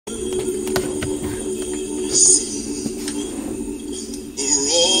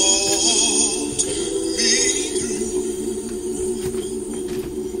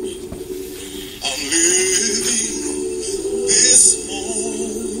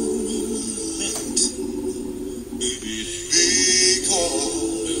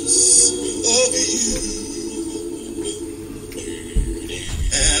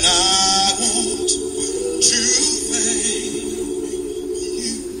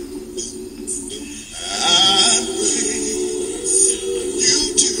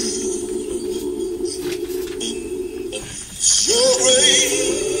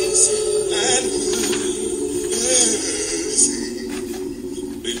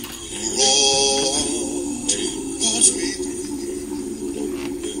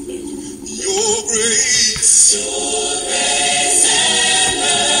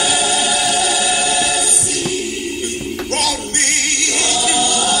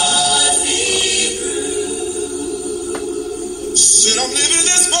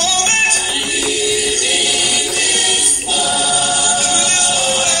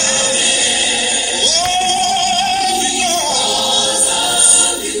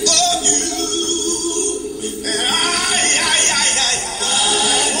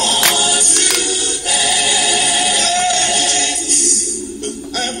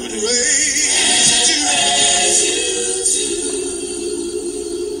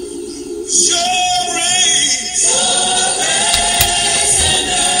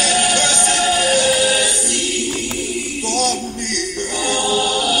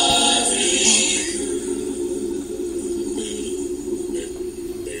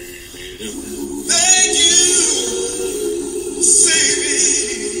Thank you, saving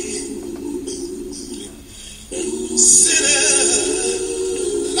sinner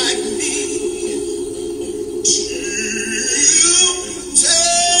like me to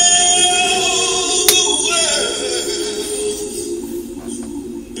tell the world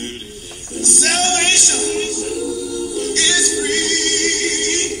salvation is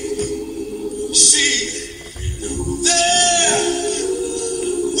free. See, there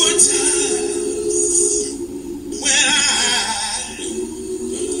were times when I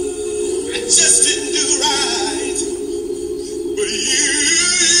just didn't do right, but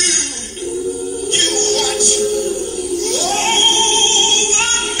you watch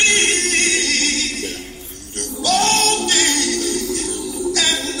over me all day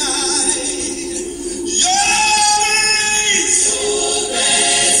and night. Your grace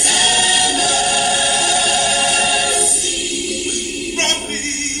and mercy brought me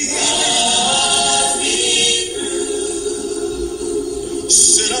through.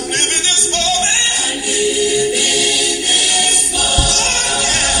 Said I'm living this moment.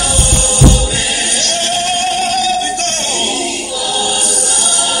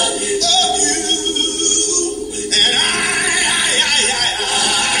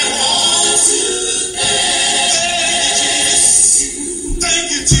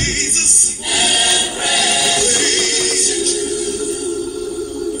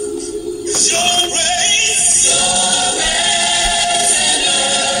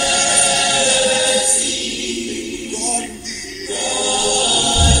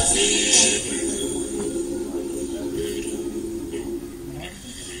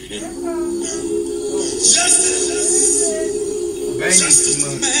 Just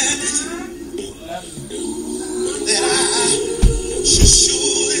demanded that I should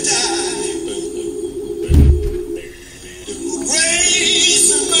surely die. Grace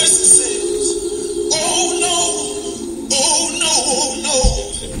and mercy says, oh no, oh no, oh no.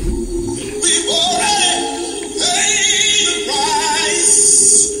 We've already paid the price.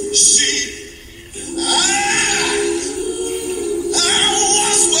 See, I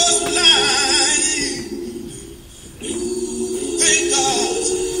once was blind. Thank God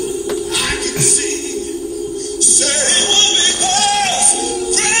I can see. Say it was because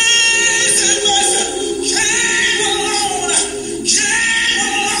grace and mercy came along,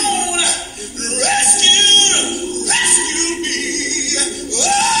 rescued me. Oh,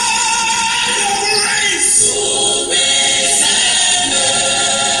 grace and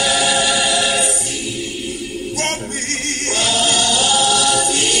mercy brought me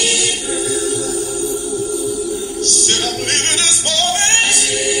through. Said I'm living this moment.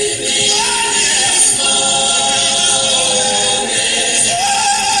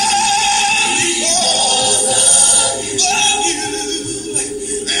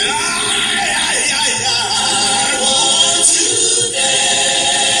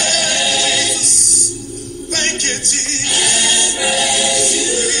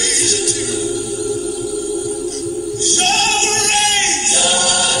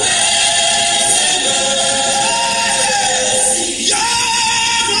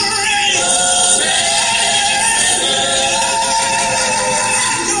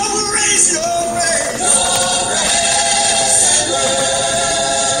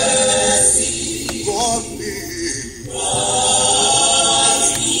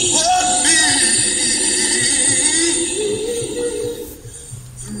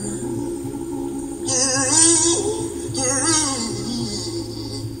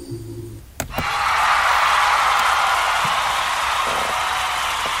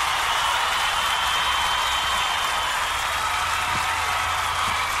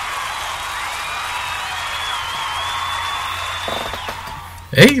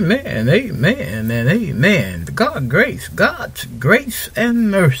 Amen, amen, and amen. God's grace and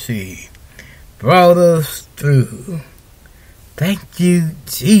mercy brought us through. Thank you,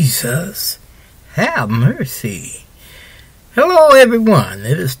 Jesus. Have mercy. Hello, everyone.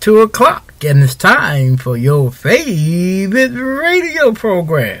 It is 2 o'clock, and it's time for your favorite radio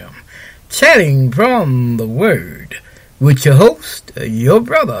program, Chatting from the Word, with your host, your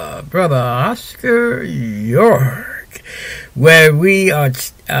brother Oscar York, where we are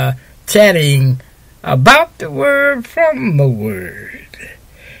chatting about the Word, from the Word,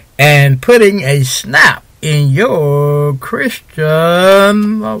 and putting a snap in your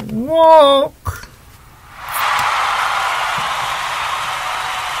Christian walk.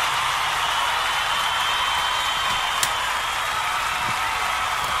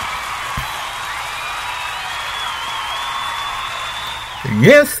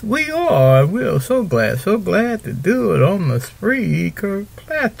 Yes, we are. We are so glad to do it on the Spreaker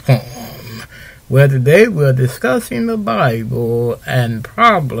platform. where today we're discussing the Bible and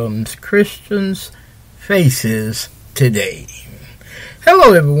problems Christians faces today.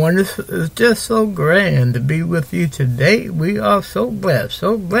 Hello everyone, this is just so grand to be with you today. We are so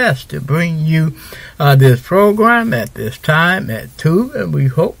blessed to bring you this program at this time at 2, and we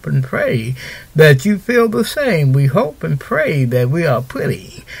hope and pray that you feel the same. We hope and pray that we are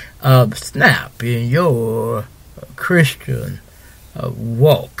putting a snap in your Christian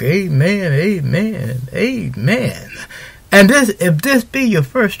walk. Amen, amen, amen. And if this be your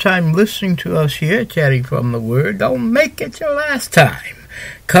first time listening to us here, chatting from the Word, don't make it your last time.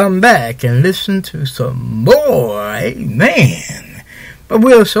 Come back and listen to some more. Amen. But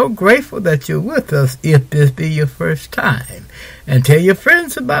we are so grateful that you're with us if this be your first time. And tell your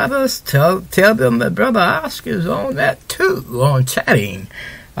friends about us. Tell them that Brother Oscar is on that too, on chatting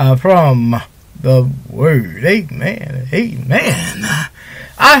from the Word. Amen, amen.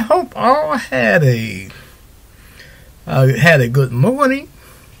 I hope all had a good morning.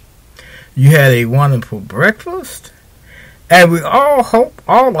 You had a wonderful breakfast. And we all hope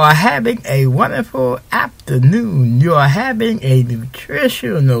all are having a wonderful afternoon. You are having a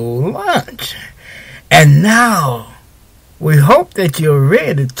nutritional lunch. And now, we hope that you're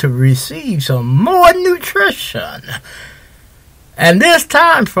ready to receive some more nutrition. And this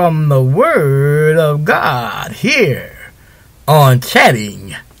time from the Word of God here on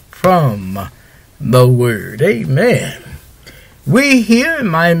Chatting from the Word. Amen. We here in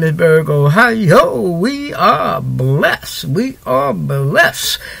Miamisburg, Ohio, we are blessed. We are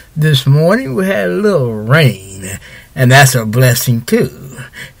blessed. This morning we had a little rain, and that's a blessing too.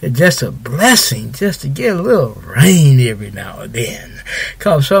 It's just a blessing just to get a little rain every now and then.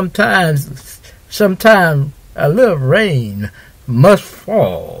 Because sometimes a little rain must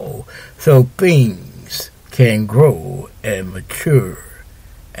fall so things can grow and mature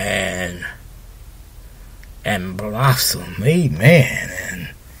and blossom. Amen and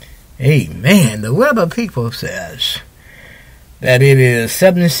amen. The weather people says that it is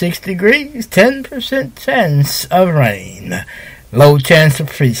 76 degrees, 10% chance of rain, low chance of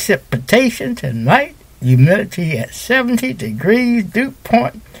precipitation tonight, humidity at 70 degrees, dew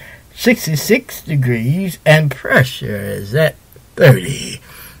point 66 degrees, and pressure is at 30.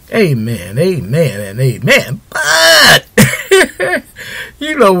 Amen, amen, and amen. But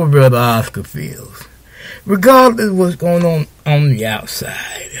you know what Brother Oscar feels. Regardless of what's going on the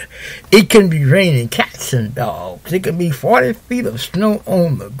outside, it can be raining cats and dogs. It can be 40 feet of snow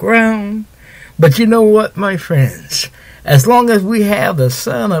on the ground. But you know what, my friends? As long as we have the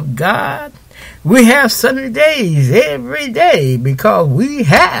Son of God, we have sunny days every day because we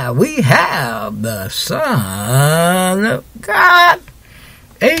have the Son of God.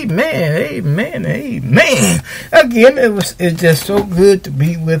 Amen, amen, amen. Again, it's just so good to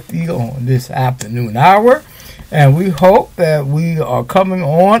be with you on this afternoon hour. And we hope that we are coming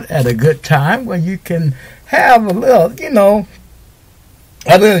on at a good time when you can have a little joy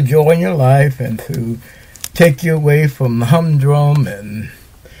in your life and to take you away from the humdrum and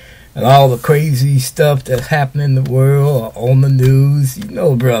all the crazy stuff that's happening in the world or on the news. You know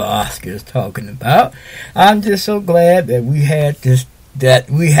what Brother Oscar is talking about. I'm just so glad that we have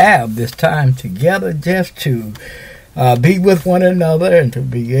this time together just to be with one another and to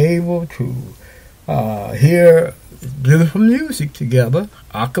be able to hear beautiful music together,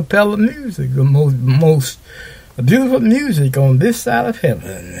 a cappella music, the most beautiful music on this side of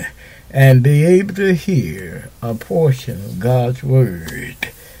heaven, and be able to hear a portion of God's Word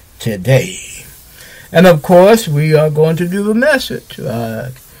today. And of course, we are going to do the message.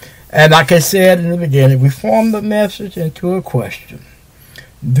 And like I said in the beginning, we formed the message into a question.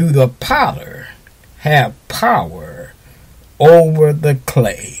 Do the potter have power over the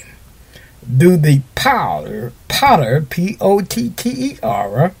clay? Do the potter,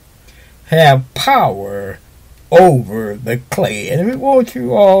 P-O-T-T-E-R, have power over the clay? And we want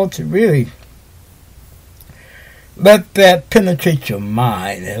you all to really let that penetrate your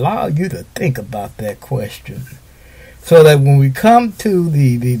mind and allow you to think about that question, so that when we come to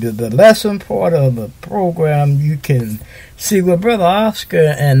the lesson part of the program, you can see where Brother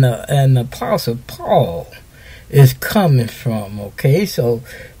Oscar and the Apostle Paul is coming from. Okay, so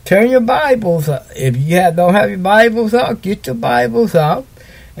turn your Bibles. If you don't have your Bibles out, get your Bibles out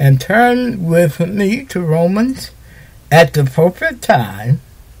and turn with me to Romans at the appropriate time.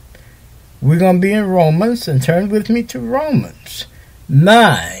 We're going to be in Romans, and turn with me to Romans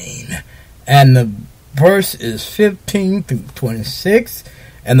 9, and the verse is 15 through 26.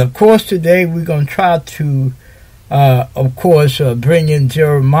 And of course today we're going to try to bring in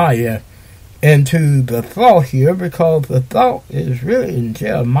Jeremiah into the thought here, because the thought is really in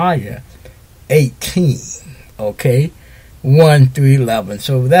Jeremiah 18. Okay, 1 through 11.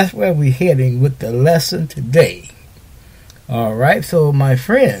 So that's where we're heading with the lesson today. All right, so my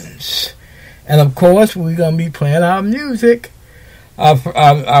friends, and of course we're going to be playing our music.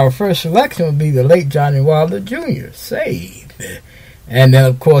 Our first selection will be the late Johnny Wilder Jr., Saved. And then,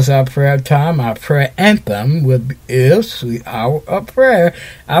 of course, our prayer time, our prayer anthem is Sweet Hour of Prayer.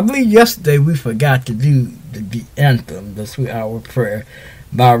 I believe yesterday we forgot to do the anthem, the Sweet Hour of Prayer,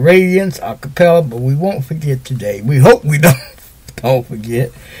 by Radiance a cappella, but we won't forget today. We hope we don't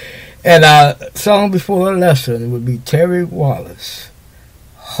forget. And our song before the lesson would be Terry Wallace,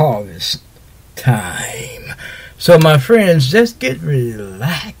 Harvest Time. So, my friends, just get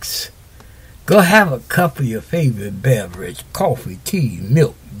relaxed. Go have a cup of your favorite beverage, coffee, tea,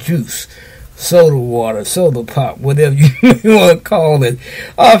 milk, juice, soda water, soda pop, whatever you want to call it,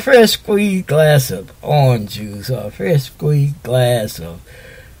 or a fresh squeezed glass of orange juice, or a fresh squeezed glass of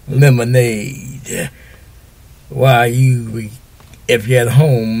lemonade, if you're at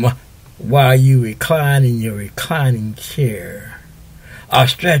home, while you recline in your reclining chair, or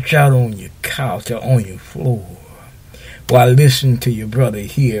stretch out on your couch or on your floor, while listening to your brother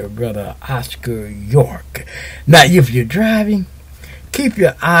here, Brother Oscar York. Now, if you're driving, keep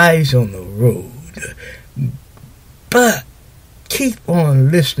your eyes on the road, but keep on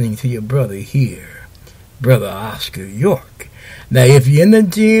listening to your brother here, Brother Oscar York. Now, if you're in the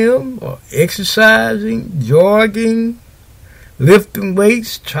gym or exercising, jogging, lifting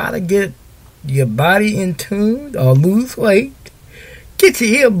weights, try to get your body in tune or lose weight, get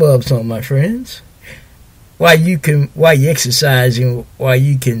your earbuds on, my friends. While you're exercising, while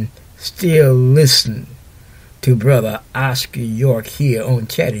you can still listen to Brother Oscar York here on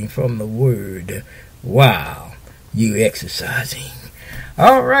Chatting from the Word while you exercising.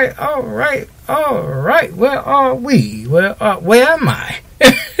 All right. Where are we? Where am I?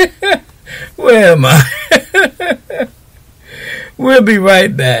 Where am I? We'll be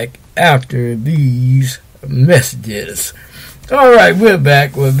right back after these messages. All right, we're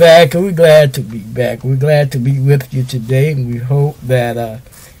back, and we're glad to be back. We're glad to be with you today, and we hope that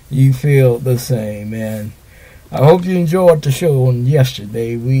you feel the same. And I hope you enjoyed the show on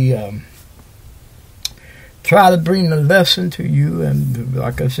yesterday. We try to bring the lesson to you, and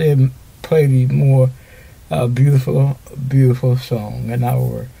like I said, play the more beautiful song. And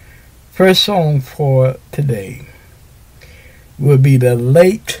our first song for today will be the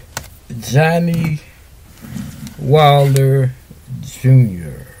late Johnny Wilder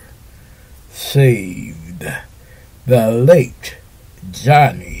Jr., Saved. The late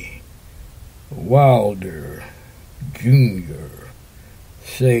Johnny Wilder Jr.,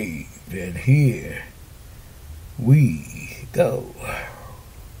 Saved. And here we go.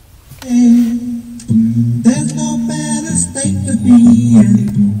 There's no better state to be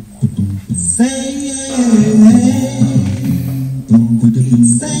in. Say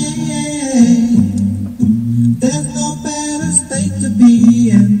there's no better state to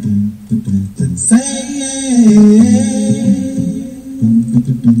be in than say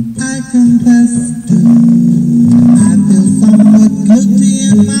I confess I feel somewhat guilty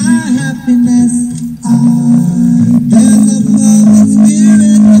in my happiness. There's a fallen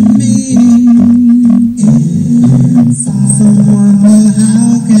spirit in me inside. So wonder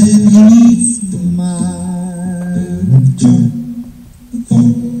how can he smile?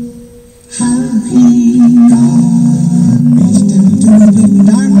 How he reached into the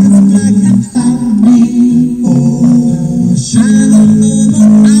darkness black and found me. Oh, shine a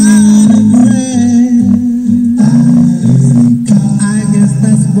moment out of red. I guess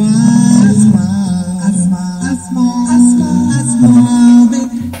that's why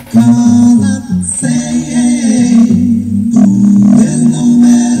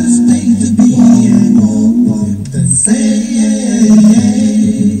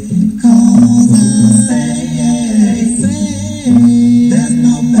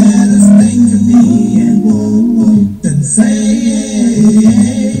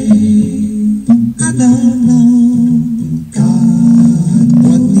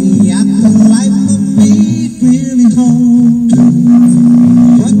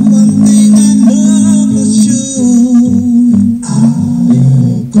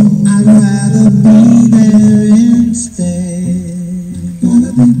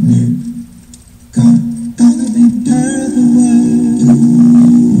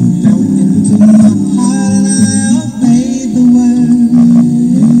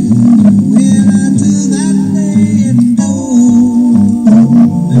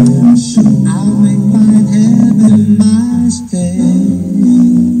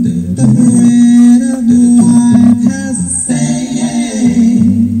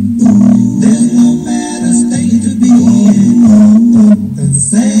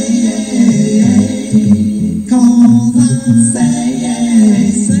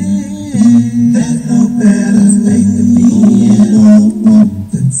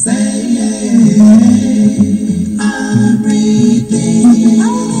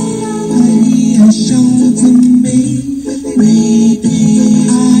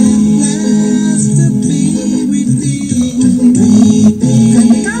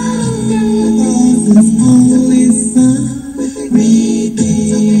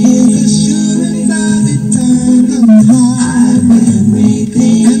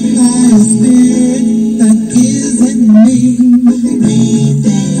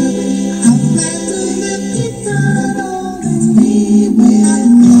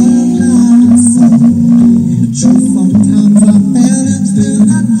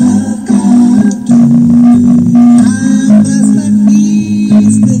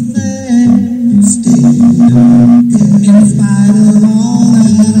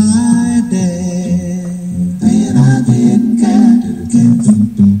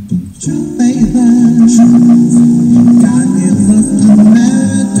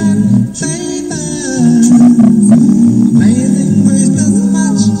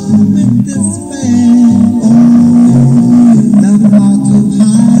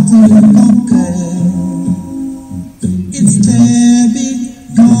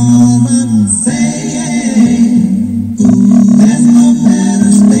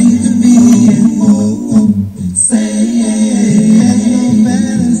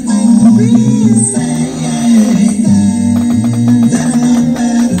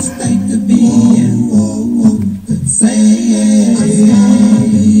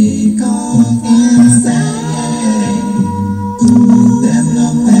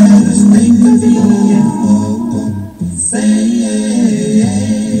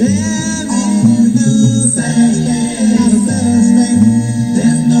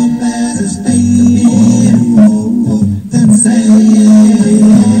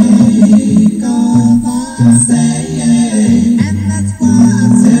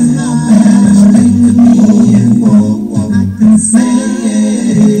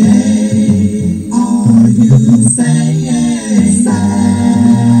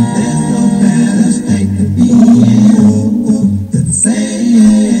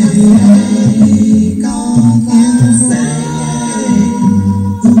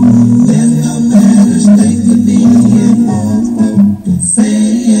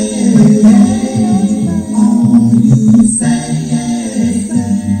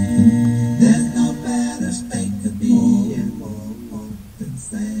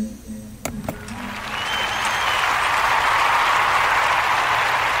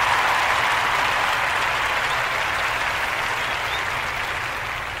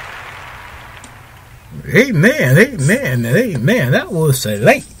Amen, amen, and amen. That was the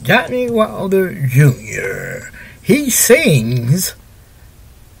late Johnny Wilder Jr. He sings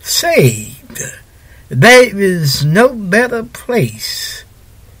saved. There is no better place,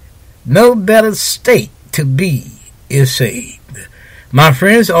 no better state to be is saved. My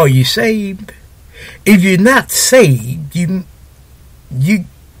friends, are you saved? If you're not saved, you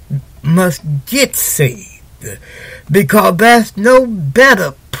must get saved, because there's no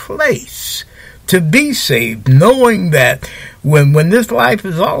better place to be saved, knowing that when this life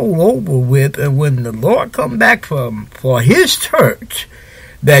is all over with, and when the Lord come back for his church,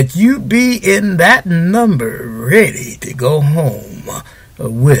 that you be in that number ready to go home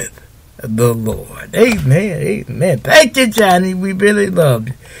with the Lord. Amen, amen. Thank you, Johnny. We really loved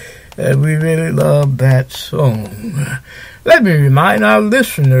it. We really love that song. Let me remind our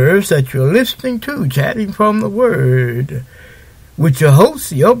listeners that you're listening to Chatting from the Word with your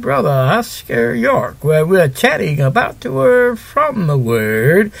host, your brother, Oscar York, where we're chatting about the Word from the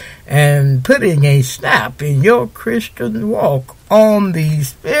Word and putting a snap in your Christian walk on the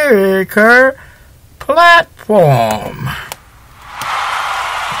Spiriker platform.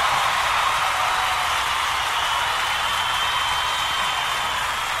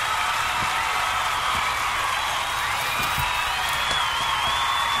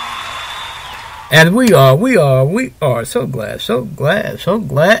 And we are so glad,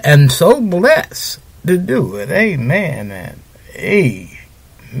 and so blessed to do it. Amen and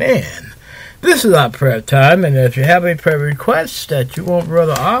amen. This is our prayer time, and if you have a prayer request that you want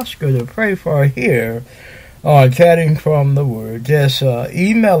Brother Oscar to pray for here on Chatting from the Word, just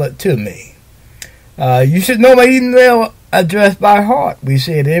email it to me. You should know my email address by heart. We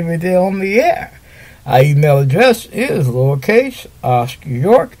say it every day on the air. Our email address is lowercase Oscar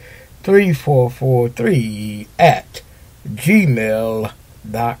York 3443 at gmail.com.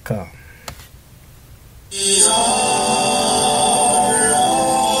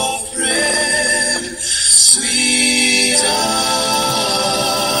 Sweet hour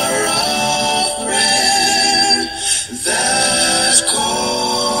of prayer that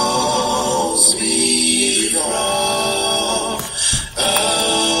calls me from a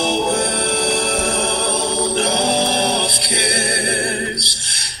world of cares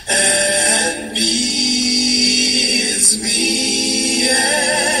and bids me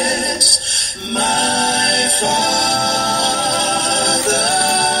at my Father.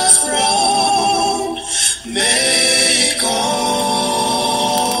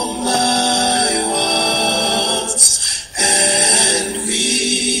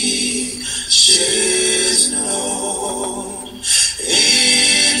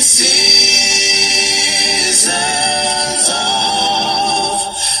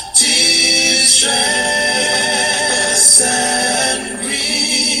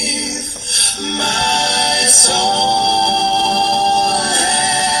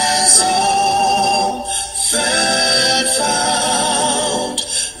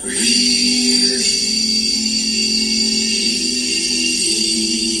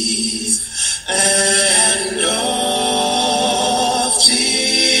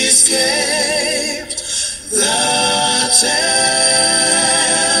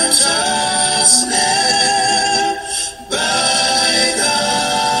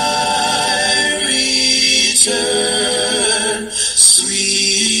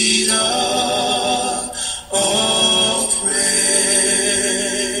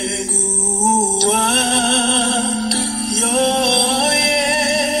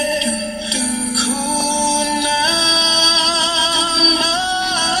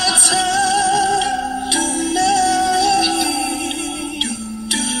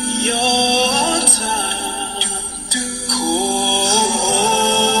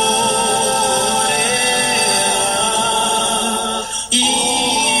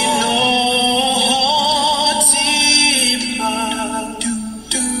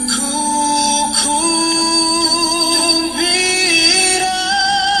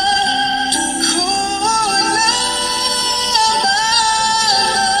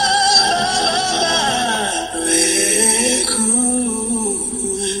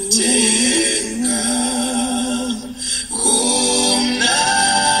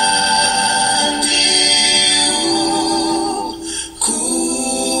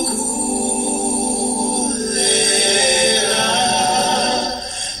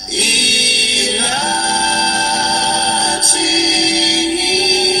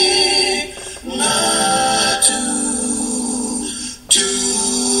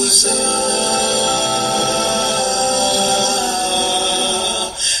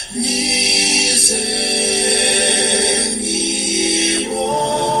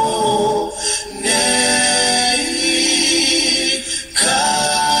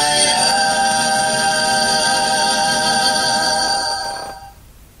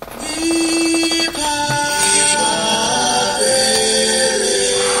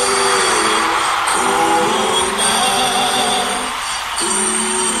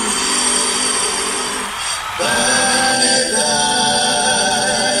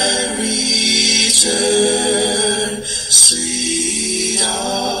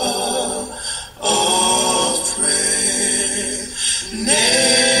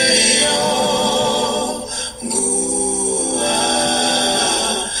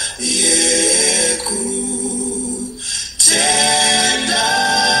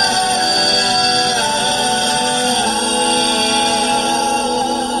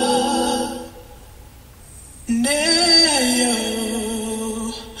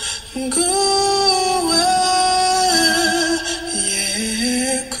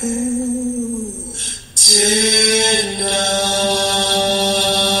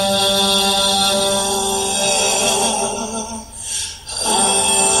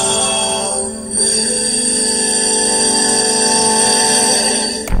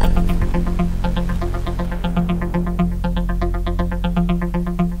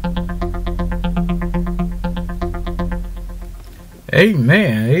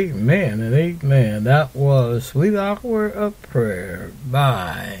 Amen, amen, and amen. That was Sweet Hour of Prayer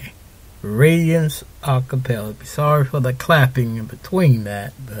by Radiance Acapella. Sorry for the clapping in between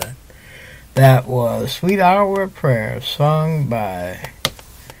that, but that was Sweet Hour of Prayer sung by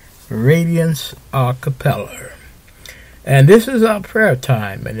Radiance Acapella. And this is our prayer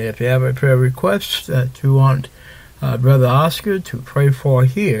time, and if you have a prayer request that you want Brother Oscar to pray for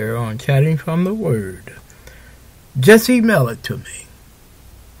here on Chatting from the Word, just email it to me.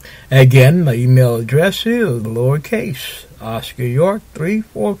 Again, my email address is lowercase Oscar York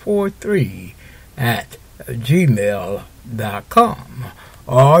 3443 at gmail.com.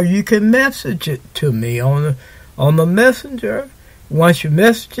 Or you can message it to me on the messenger. Once you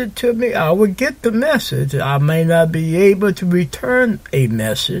message it to me, I will get the message. I may not be able to return a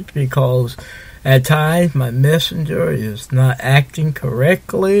message because at times my messenger is not acting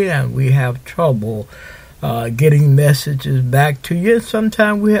correctly and we have trouble getting messages back to you.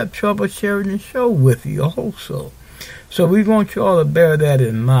 Sometimes we have trouble sharing the show with you also. So we want you all to bear that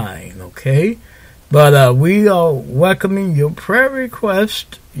in mind, okay? But we are welcoming your prayer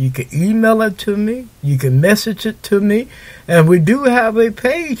request. You can email it to me. You can message it to me. And we do have a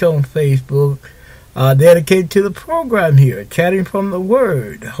page on Facebook dedicated to the program here, Chatting from the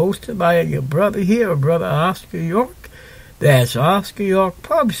Word, hosted by your brother here, Brother Oscar York. That's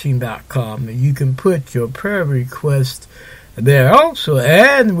OscarYorkPublishing.com, and you can put your prayer request there also.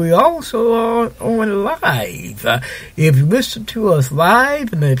 And we also are on live. If you listen to us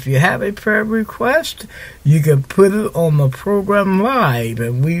live, and if you have a prayer request, you can put it on the program live,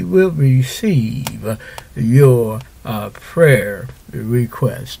 and we will receive your prayer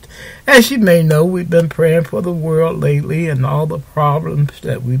request. As you may know, we've been praying for the world lately and all the problems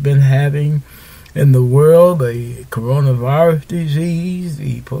that we've been having in the world, the coronavirus disease,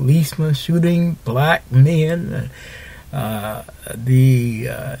 the policemen shooting black men,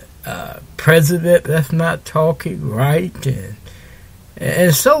 the president that's not talking right,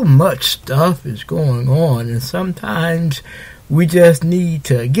 and so much stuff is going on, and sometimes we just need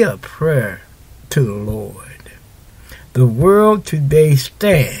to get a prayer to the Lord. The world today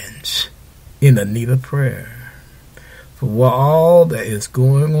stands in the need of prayer for all that is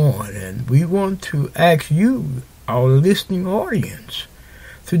going on. And we want to ask you, our listening audience,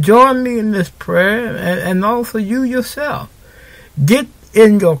 to join me in this prayer, and also you yourself. Get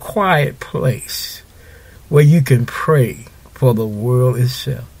in your quiet place where you can pray for the world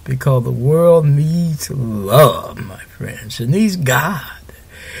itself, because the world needs love, my friends. It needs God.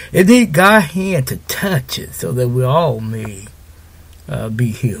 It needs God's hand to touch it so that we all may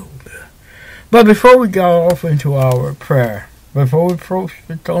be healed. But before we go off into our prayer, before we approach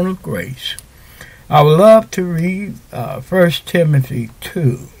the throne of grace, I would love to read 1 Timothy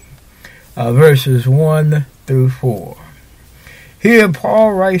 2, verses 1 through 4. Here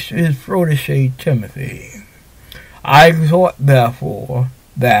Paul writes to his protege Timothy, I exhort therefore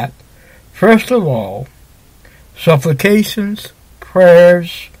that, first of all, supplications,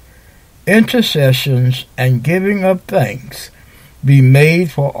 prayers, intercessions, and giving of thanks be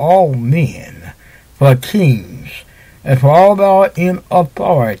made for all men, for kings, and for all that are in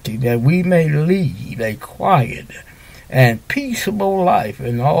authority, that we may lead a quiet and peaceable life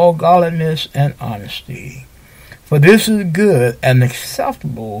in all godliness and honesty. For this is good and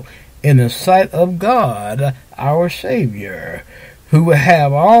acceptable in the sight of God our Savior, who will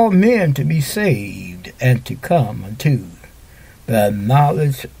have all men to be saved and to come unto the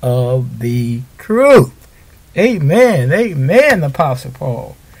knowledge of the truth. Amen. Amen, Apostle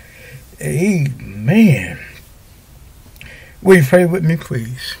Paul. Amen. Will you pray with me,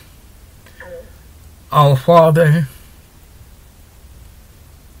 please? Our Father,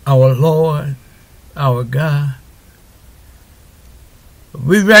 our Lord, our God,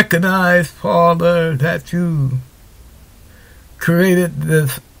 we recognize, Father, that you created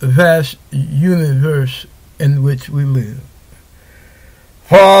this vast universe in which we live.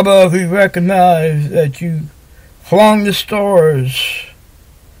 Father, we recognize that you flung the stars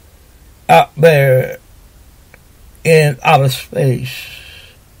out there in outer space,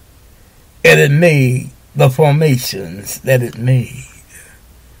 and it made the formations that it made.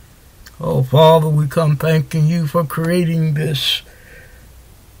 Oh, Father, we come thanking you for creating this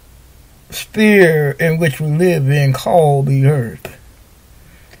sphere in which we live in called the earth.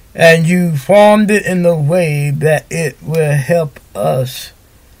 And you formed it in a way that it will help us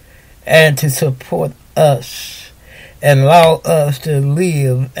and to support us and allow us to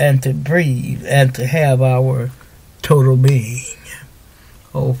live and to breathe and to have our total being.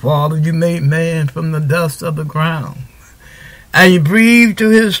 Oh, Father, you made man from the dust of the ground, and you breathed to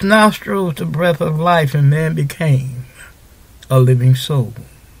his nostrils the breath of life, and man became a living soul.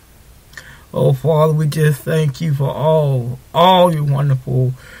 Oh, Father, we just thank you for all your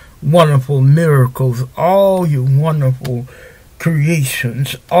wonderful, wonderful miracles, all your wonderful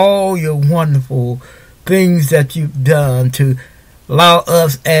creations, all your wonderful things that you've done to allow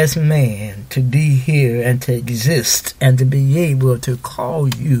us as man to be here and to exist and to be able to call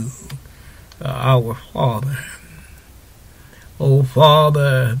you our Father. Oh,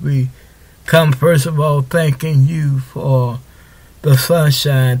 Father, we come first of all thanking you for the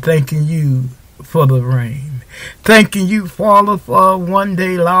sunshine, thanking you for the rain, thanking you, Father, for one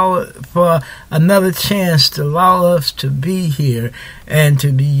day, for another chance to allow us to be here and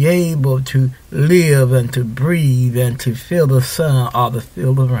to be able to live and to breathe and to feel the sun or to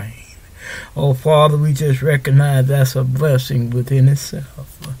feel the rain. Oh, Father, we just recognize that's a blessing within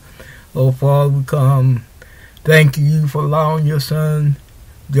itself. Oh, Father, we come thanking you for allowing your Son,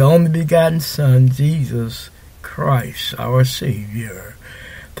 the only begotten Son, Jesus Christ, our Savior,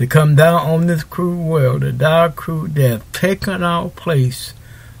 to come down on this cruel world, to die a cruel death, taking our place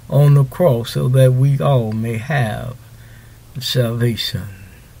on the cross so that we all may have salvation.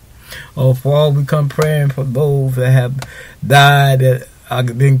 Oh, Father, we come praying for those that have died, that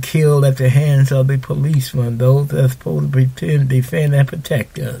have been killed at the hands of the policemen, those that are supposed to defend and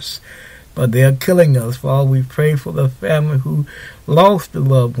protect us, but they are killing us. Father, we pray for the family who lost the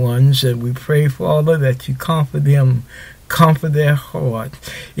loved ones, and we pray, Father, that you comfort them, comfort their hearts.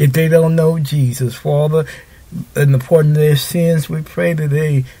 If they don't know Jesus, Father, in the pardon of their sins, we pray that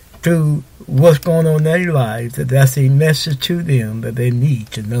they, through what's going on in their lives, that that's a message to them that they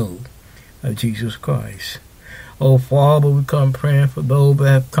need to know of Jesus Christ. Oh, Father, we come praying for those that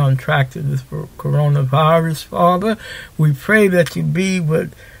have contracted this coronavirus, Father. We pray that you be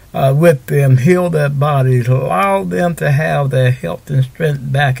with them, heal their bodies, allow them to have their health and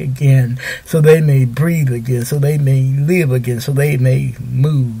strength back again, so they may breathe again, so they may live again, so they may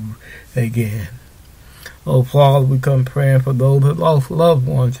move again. Oh, Father, we come praying for those that lost loved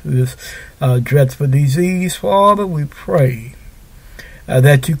ones to this dreadful disease. Father, we pray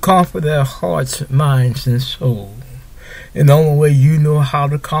that you comfort their hearts, minds, and souls. In the only way you know how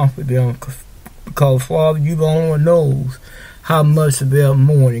to comfort them, because, Father, you the only one knows how much they're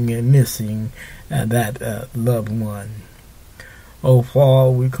mourning and missing that loved one. Oh,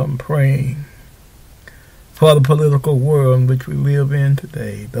 Father, we come praying for the political world in which we live in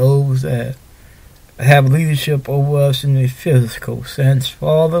today, those that have leadership over us in the physical sense.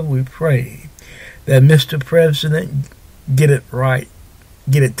 Father, we pray that Mr. President get it right,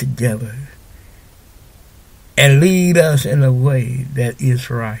 get it together, and lead us in a way that is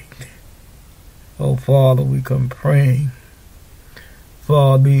right. Oh, Father, we come praying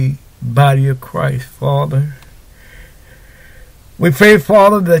for the body of Christ, Father. We pray,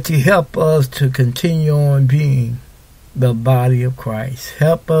 Father, that you help us to continue on being the body of Christ.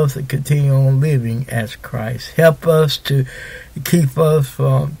 Help us to continue on living as Christ. Help us to keep us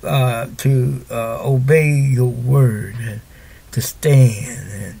from to obey your word, and to stand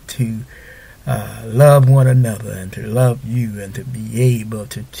and to love one another and to love you and to be able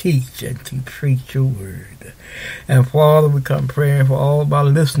to teach and to preach your word. And Father, we come praying for all of our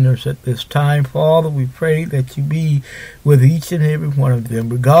listeners at this time. Father, we pray that you be with each and every one of them,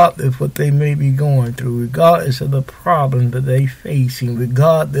 regardless of what they may be going through, regardless of the problem that they're facing,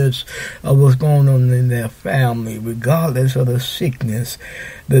 regardless of what's going on in their family, regardless of the sickness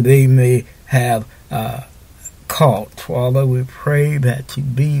that they may have caught. Father, we pray that you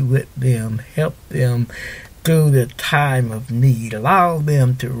be with them, help them through the time of need. Allow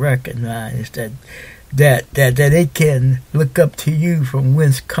them to recognize that they can look up to you from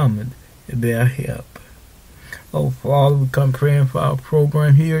whence cometh their help. Oh, Father, we come praying for our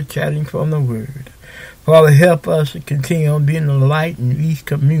program here, Chatting from the Word. Father, help us to continue on being the light in each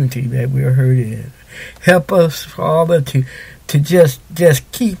community that we're heard in. Help us, Father, to just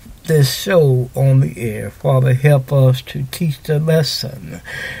keep this show on the air. Father, help us to teach the lesson.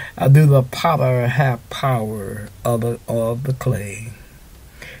 Do the potter have power of the clay?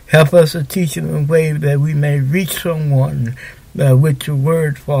 Help us to teach in a way that we may reach someone with your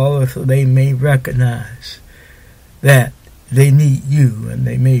word, Father, so they may recognize that they need you and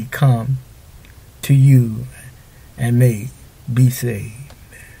they may come to you and may be saved.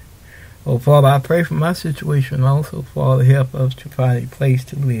 Oh, Father, I pray for my situation also. Father, help us to find a place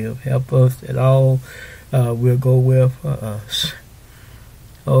to live. Help us that all will go well for us.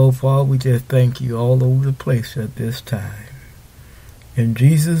 Oh, Father, we just thank you all over the place at this time. In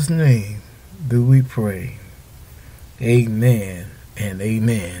Jesus' name do we pray. Amen and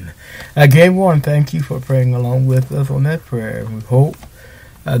amen. Again, one, thank you for praying along with us on that prayer. We hope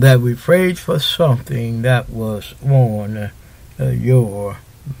that we prayed for something that was on your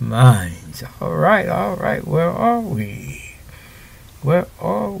minds. All right. Where are we? Where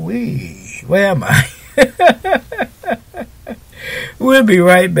am I? We'll be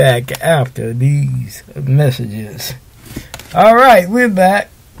right back after these messages. All right, we're back,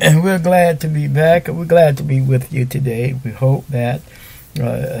 and we're glad to be back, and we're glad to be with you today. We hope that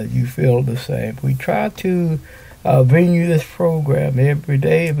you feel the same. We try to bring you this program every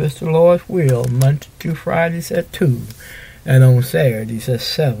day, if it's the Lord's will, Monday through Fridays at 2. And on Saturdays at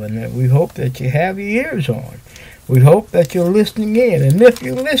 7. And we hope that you have your ears on. We hope that you're listening in. And if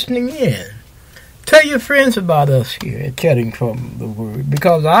you're listening in, tell your friends about us here at Chatting from the Word.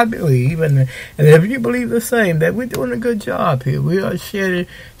 Because I believe, and if you believe the same, that we're doing a good job here. We are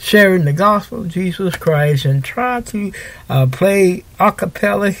sharing the gospel of Jesus Christ and try to play a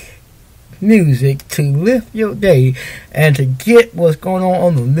cappella music to lift your day and to get what's going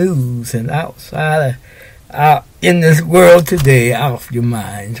on the news and outside out in this world today off your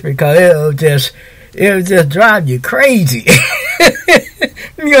minds, because it'll just drive you crazy.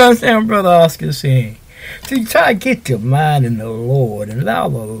 You understand what Brother Oscar's saying? So you try to get your mind in the Lord and allow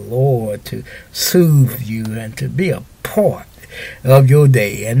the Lord to soothe you and to be a part of your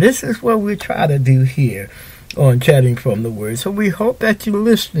day. And this is what we try to do here on Chatting from the Word. So we hope that you're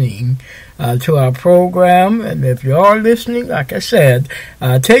listening to our program. And if you are listening, like I said,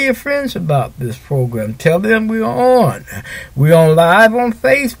 tell your friends about this program. Tell them we're on. We're on live on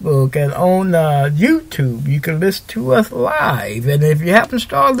Facebook and on YouTube. You can listen to us live. And if you happen to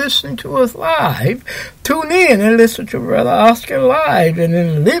start listening to us live, tune in and listen to Brother Oscar live and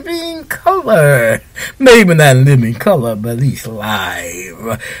in living color. Maybe not in living color, but at least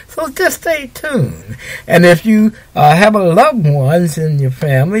live. So just stay tuned. And if you have a loved ones in your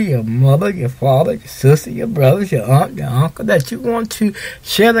family, your mother, your father, your sister, your brothers, your aunt, your uncle, that you want to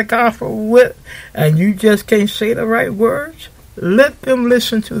share the gospel with, and you just can't say the right words, let them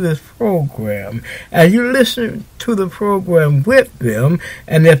listen to this program. And you listen to the program with them,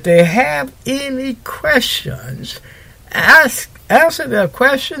 and if they have any questions, answer their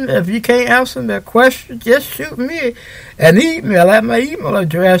question. If you can't answer their question, just shoot me an email at my email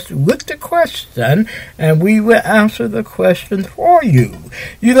address with the question, and we will answer the question for you.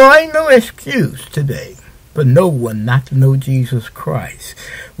 You know, ain't no excuse today for no one not to know Jesus Christ.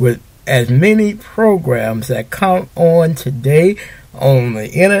 With as many programs that come on today on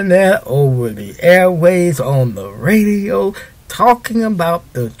the internet, over the airways, on the radio, talking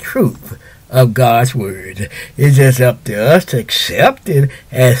about the truth of God's Word. It's just up to us to accept it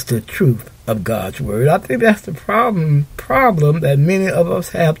as the truth of God's Word. I think that's the problem that many of us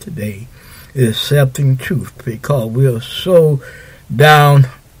have today, is accepting truth, because we're so down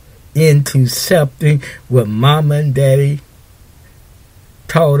into accepting what Mama and Daddy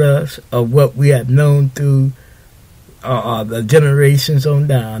taught us, of what we have known through the generations on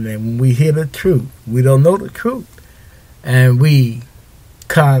down. And when we hear the truth, we don't know the truth, and we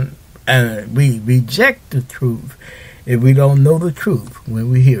reject the truth if we don't know the truth when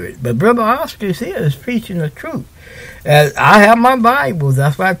we hear it. But Brother Oscar here is preaching the truth. As I have my Bibles,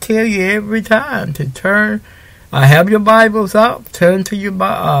 that's why I tell you every time to turn. I have your Bibles out. Turn to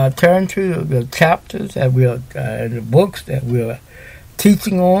the chapters that we're in the books that we're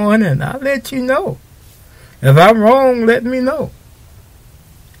teaching on, and I'll let you know. If I'm wrong, let me know.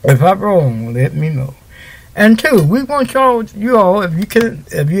 If I'm wrong, let me know. And two, we want you all,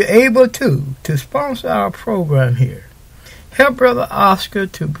 if you're able to sponsor our program here. Help Brother Oscar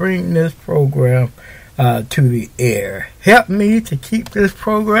to bring this program to the air. Help me to keep this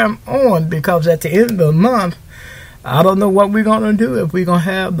program on, because at the end of the month, I don't know what we're going to do, if we're going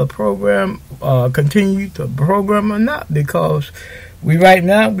to have the program continue to program or not, because right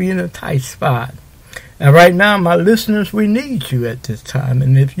now we're in a tight spot. And right now, my listeners, we need you at this time.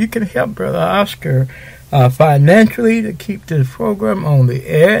 And if you can help Brother Oscar financially to keep this program on the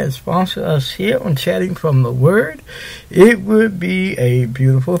air and sponsor us here on Chatting from the Word, it would be a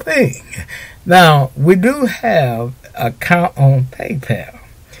beautiful thing. Now, we do have an account on PayPal.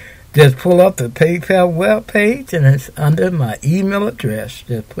 Just pull up the PayPal web page, and it's under my email address.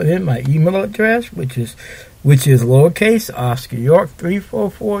 Just put in my email address, which is lowercase Oscar York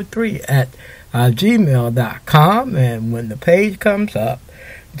 3443 at gmail.com. And when the page comes up,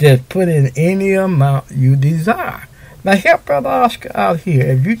 Just put in any amount you desire. Now help Brother Oscar out here.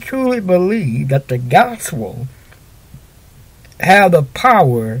 If you truly believe that the gospel have the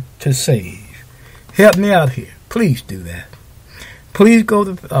power to save, help me out here. Please do that. Please go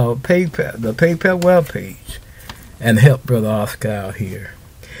to PayPal, the PayPal webpage, and help Brother Oscar out here.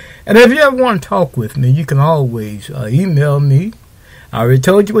 And if you ever want to talk with me, you can always email me. I already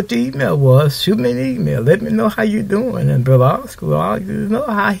told you what the email was. Shoot me an email. Let me know how you're doing. And Brother Oscar will always know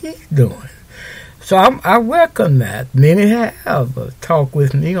how he's doing. So I welcome that. Many have talked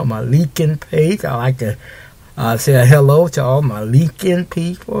with me on my LinkedIn page. I like to say hello to all my LinkedIn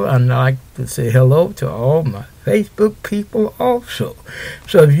people. And I like to say hello to all my Facebook people also.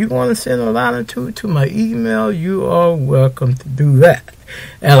 So if you want to send a line or two to my email, you are welcome to do that.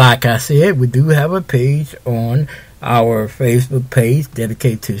 And like I said, we do have a page on our Facebook page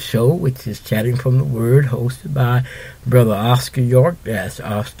dedicated to the show, which is Chatting from the Word, hosted by Brother Oscar York. That's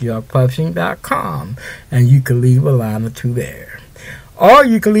OscarYorkPublishing.com. And you can leave a line or two there. Or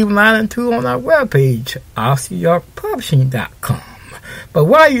you can leave a line or two on our webpage, OscarYorkPublishing.com. But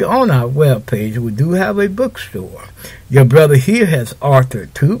while you're on our webpage, we do have a bookstore. Your brother here has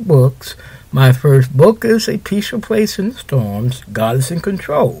authored 2 books. My first book is A Peaceful Place in the Storms, God is in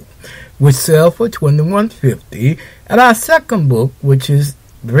Control, which sells for $21.50. And our second book, which is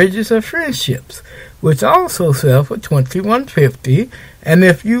Bridges of Friendships, which also sells for $21.50. And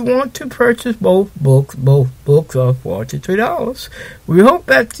if you want to purchase both books are $43. We hope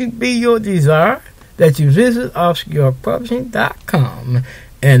that to be your desire, that you visit OscarYorkPublishing.com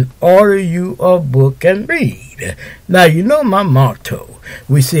and order you a book and read. Now, you know my motto.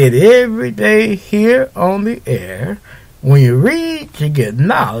 We say it every day here on the air. When you read, you get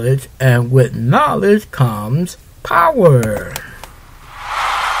knowledge, and with knowledge comes power.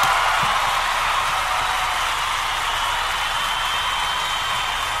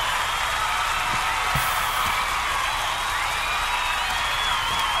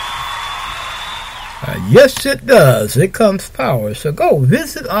 Yes, it does. It comes power. So go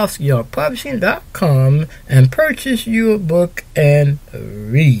visit OscarYorkPublishing.com and purchase you a book and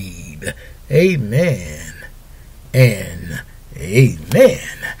read. Amen and amen.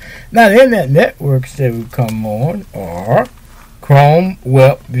 Now, the internet networks that we come on are Chrome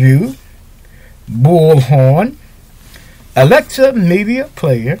WebView, Bullhorn, Alexa Media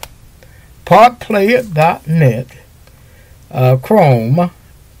Player, PodPlayer.net, Chrome,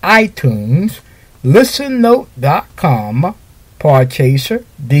 iTunes, ListenNote.com, Podchaser,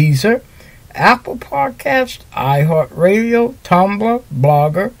 Deezer, Apple Podcast, iHeartRadio, Tumblr,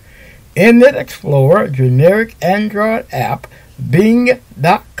 Blogger, Internet Explorer, generic Android app,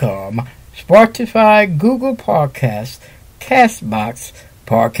 Bing.com, Spotify, Google Podcasts, Castbox,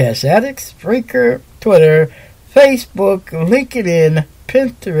 Podcast Addicts, Spreaker, Twitter, Facebook, LinkedIn,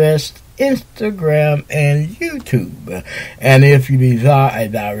 Pinterest, Instagram, and YouTube. And if you desire a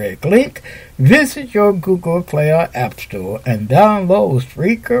direct link, visit your Google Play or App Store and download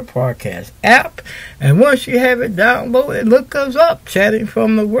Spreaker Podcast app. And once you have it downloaded, look us up, Chatting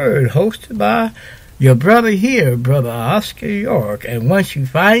from the Word, hosted by your brother here, Brother Oscar York. And once you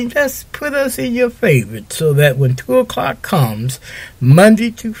find us, put us in your favorites so that when 2 o'clock comes, Monday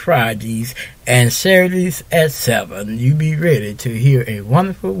to Fridays and Saturdays at 7, you be ready to hear a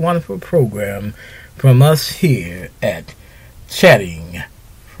wonderful, wonderful program from us here at Chatting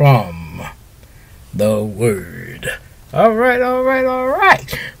from the Word. All right.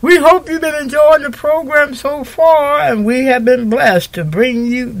 We hope you've been enjoying the program so far, and we have been blessed to bring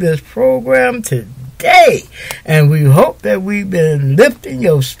you this program today. And we hope that we've been lifting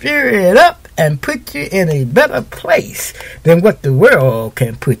your spirit up and put you in a better place than what the world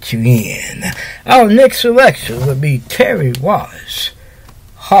can put you in. Our next selection will be Terry Wallace,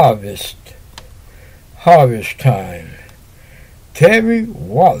 Harvest Time. Terry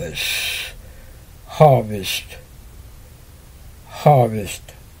Wallace, Harvest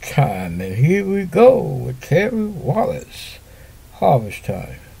Time. And here we go with Terry Wallace, Harvest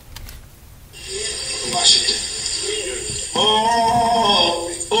Time. Washington. Oh,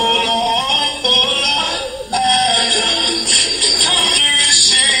 Lord, I come to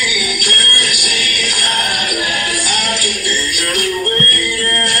receive I can easily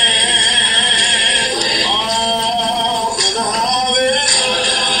wait. Oh, for the harvest.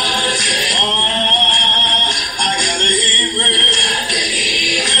 I got a Hebrew.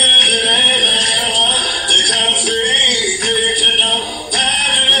 The country, to know my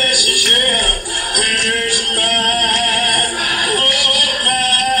relationship. Here's my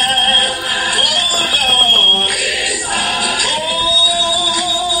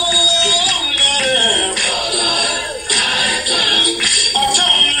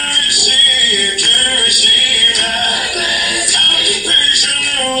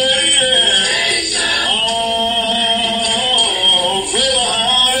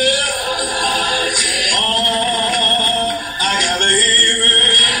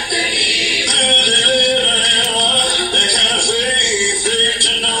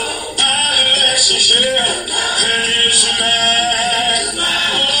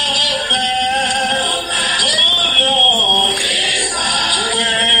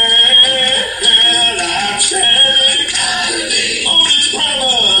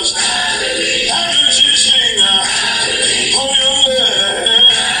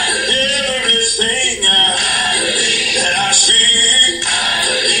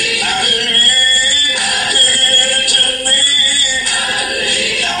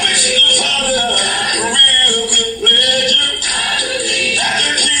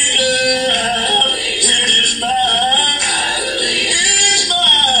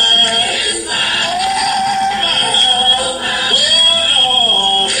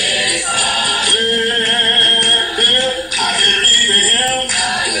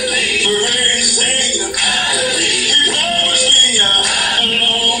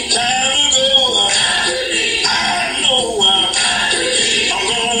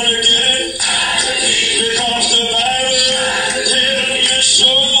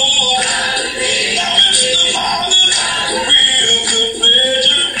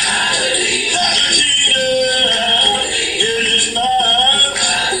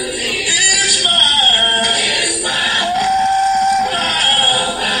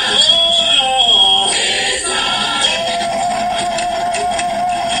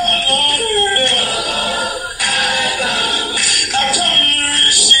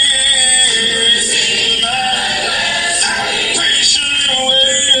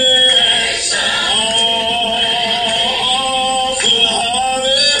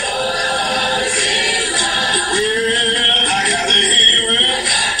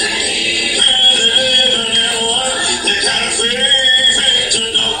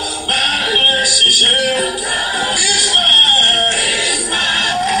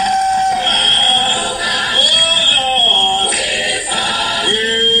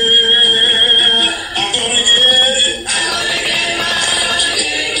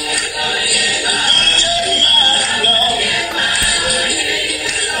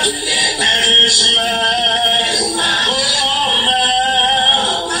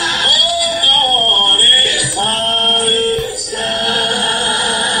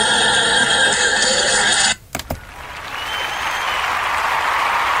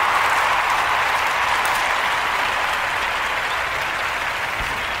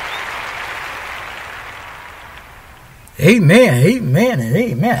Amen, amen, and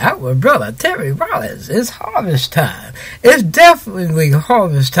amen. Our brother Terry Rollins, it's harvest time. It's definitely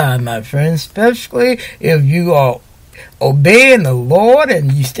harvest time, my friends, especially if you are obeying the Lord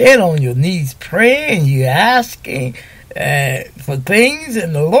and you stand on your knees praying, you're asking for things,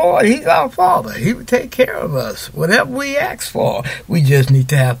 and the Lord, He's our Father. He will take care of us, whatever we ask for. We just need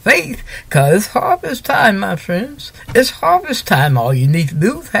to have faith, because it's harvest time, my friends. It's harvest time. All you need to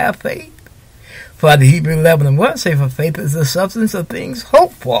do is have faith. For the Hebrew 11:1 say, for faith is the substance of things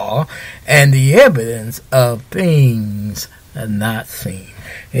hoped for, and the evidence of things not seen.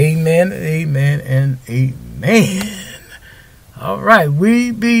 Amen, amen, and amen. All right, we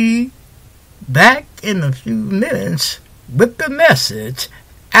be back in a few minutes with the message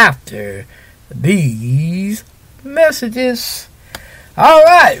after these messages. All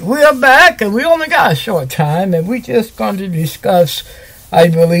right, we are back, and we only got a short time, and we just going to discuss, I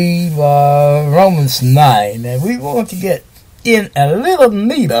believe, Romans 9, and we want to get in a little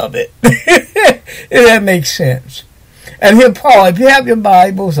meat of it, if that makes sense. And here, Paul, if you have your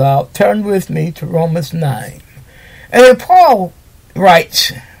Bibles out, turn with me to Romans 9. And here Paul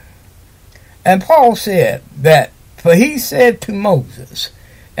writes, and Paul said that, for he said to Moses,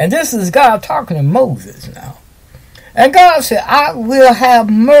 and this is God talking to Moses now, and God said, I will have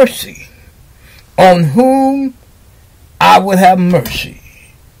mercy on whom I will have mercy,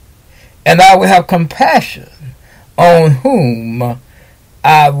 and I will have compassion on whom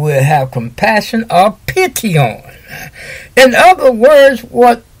I will have compassion or pity on. In other words,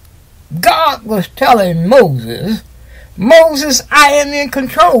 what God was telling Moses, Moses, I am in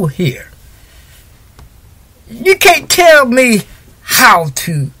control here. You can't tell me how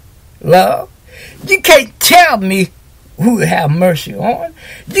to love. You can't tell me who to have mercy on.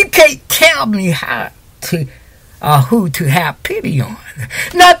 You can't tell me how to who to have pity on.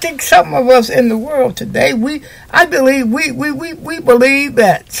 Not that some of us in the world today, I believe we believe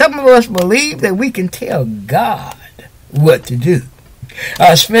that some of us believe that we can tell God what to do,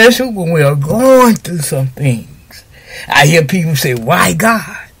 especially when we are going through some things. I hear people say, "Why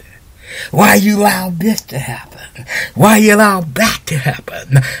God? Why you allow this to happen? Why you allow that to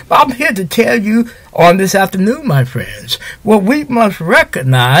happen?" But I'm here to tell you on this afternoon, my friends, well, we must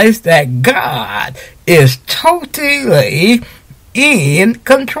recognize that God is totally in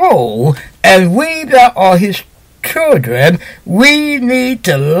control, and we that are His children, we need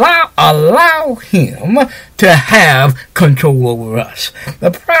to allow Him to have control over us.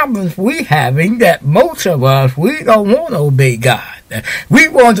 The problems we having that most of us, we don't want to obey God. We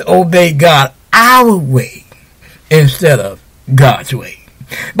want to obey God our way instead of God's way.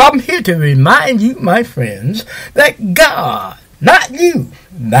 But I'm here to remind you, my friends, that God, not you,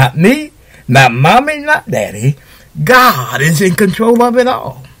 not me, not mommy, not daddy, God is in control of it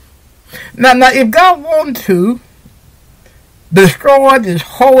all. Now, if God wanted to destroy this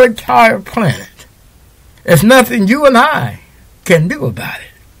whole entire planet, there's nothing you and I can do about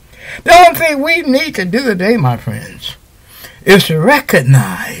it. The only thing we need to do today, my friends, is to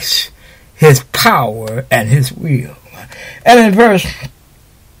recognize His power and His will. And in verse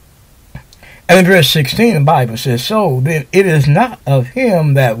 16, the Bible says, so then it is not of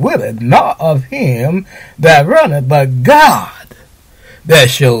him that willeth, nor of him that runneth, but God that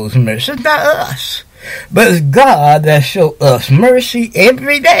shows mercy. It's not us, but it's God that shows us mercy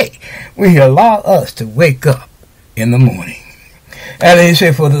every day when He allows us to wake up in the morning. And He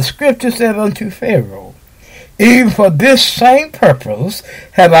said, for the scripture said unto Pharaoh, even for this same purpose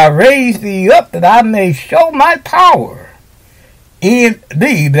have I raised thee up, that I may show my power in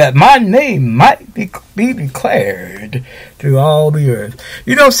thee, that my name might be declared through all the earth.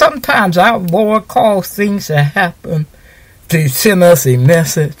 You know, sometimes our Lord calls things to happen to send us a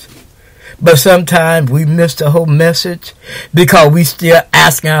message, but sometimes we miss the whole message because we still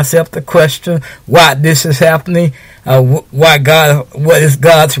asking ourselves the question, why this is happening, why God, what is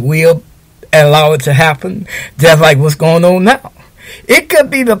God's will, and allow it to happen, just like what's going on now. It could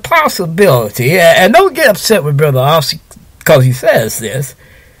be the possibility, and don't get upset with Brother Ossie because he says this,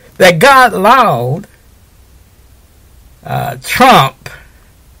 that God allowed Donald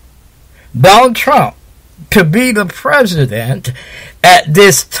Trump, to be the president at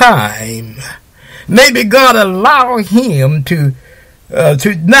this time. Maybe God allowed him to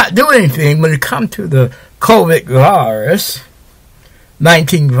not do anything when it comes to the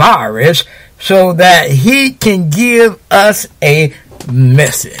COVID-19 virus, so that He can give us a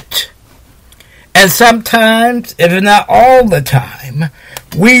message. And sometimes, if not all the time,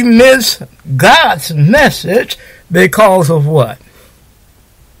 we miss God's message because of what?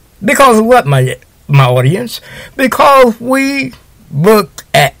 Because of what, my audience? Because we looked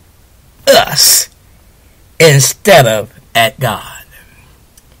at us instead of at God.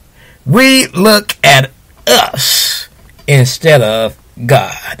 We look at us instead of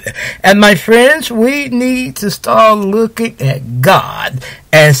God. And my friends, we need to start looking at God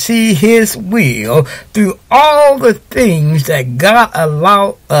and see His will through all the things that God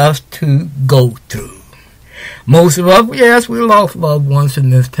allowed us to go through. Most of us, yes, we lost loved ones in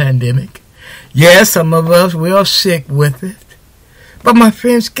this pandemic. Yes, some of us, we are sick with it. But my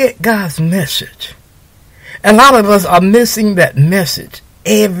friends, get God's message. A lot of us are missing that message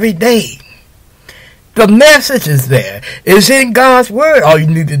every day. The message is there. It's in God's Word. All you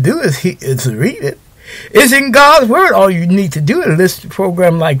need to do is read it. It's in God's Word. All you need to do is listen to a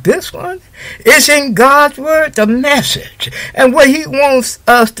program like this one. It's in God's Word, the message. And what He wants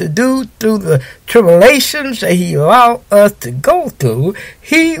us to do through the tribulations that He allowed us to go through,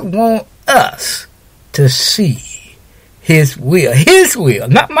 He wants us to see His will. His will,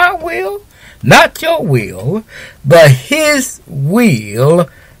 not my will, not your will, but His will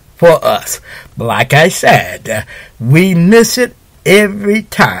for us. But like I said, we miss it every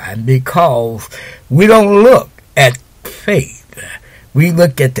time because we don't look at faith. We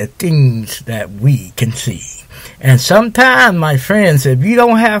look at the things that we can see. And sometimes, my friends, if you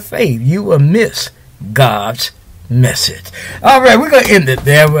don't have faith, you will miss God's message. All right, we're going to end it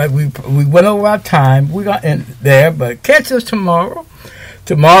there. We went over our time. We're going to end it there, but catch us tomorrow.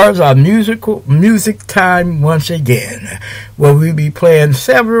 Tomorrow's our music time once again, where we'll be playing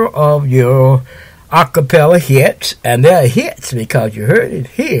several of your a cappella hits, and they're hits because you heard it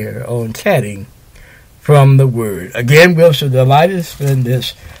here on Chatting from the Word. Again, we're so delighted to spend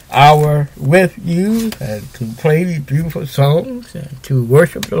this hour with you and to play these beautiful songs and to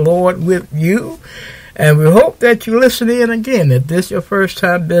worship the Lord with you. And we hope that you listen in again. If this is your first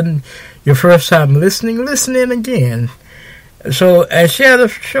time listening, listen in again. So, and share the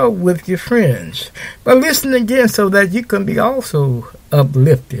show with your friends. But listen again so that you can be also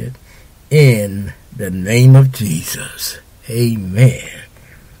uplifted in the name of Jesus. Amen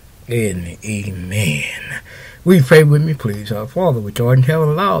and amen. We pray with me, please. Our Father, which art in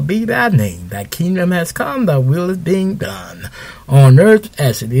heaven, hallowed be thy name. Thy kingdom has come, thy will is being done on earth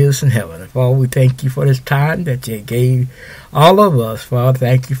as it is in heaven. Father, we thank you for this time that you gave all of us. Father,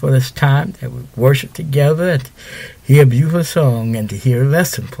 thank you for this time that we worship together and hear a beautiful song and to hear a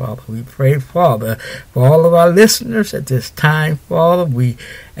lesson, Father. We pray, Father, for all of our listeners at this time, Father. We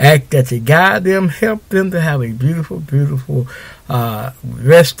ask that you guide them, help them to have a beautiful, beautiful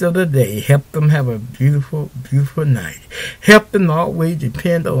rest of the day. Help them have a beautiful, beautiful night. Help them always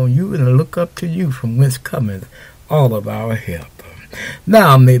depend on you and look up to you from whence cometh all of our help.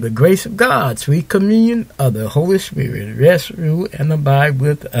 Now may the grace of God, sweet communion of the Holy Spirit rest, rule, and abide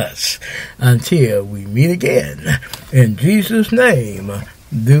with us until we meet again. In Jesus' name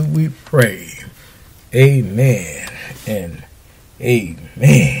do we pray. Amen and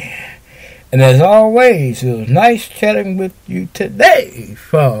amen. And as always, it was nice chatting with you today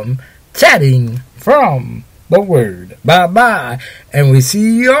from Chatting from the Word. Bye-bye. And we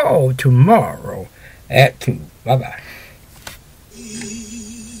see you all tomorrow at 2. Bye-bye.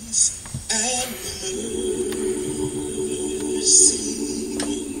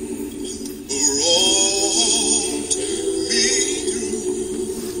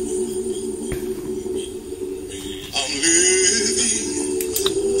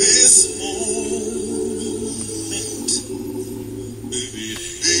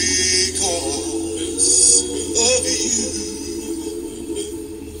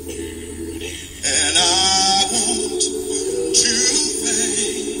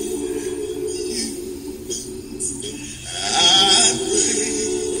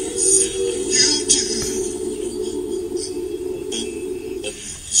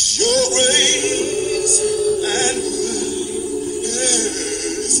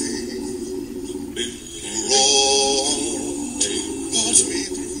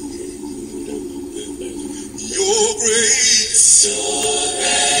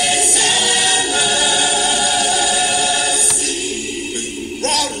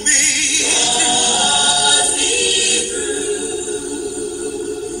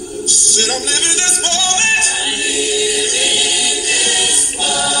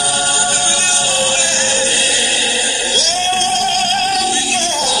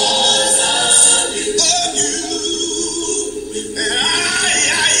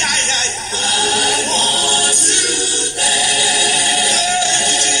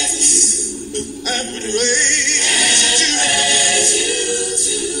 Way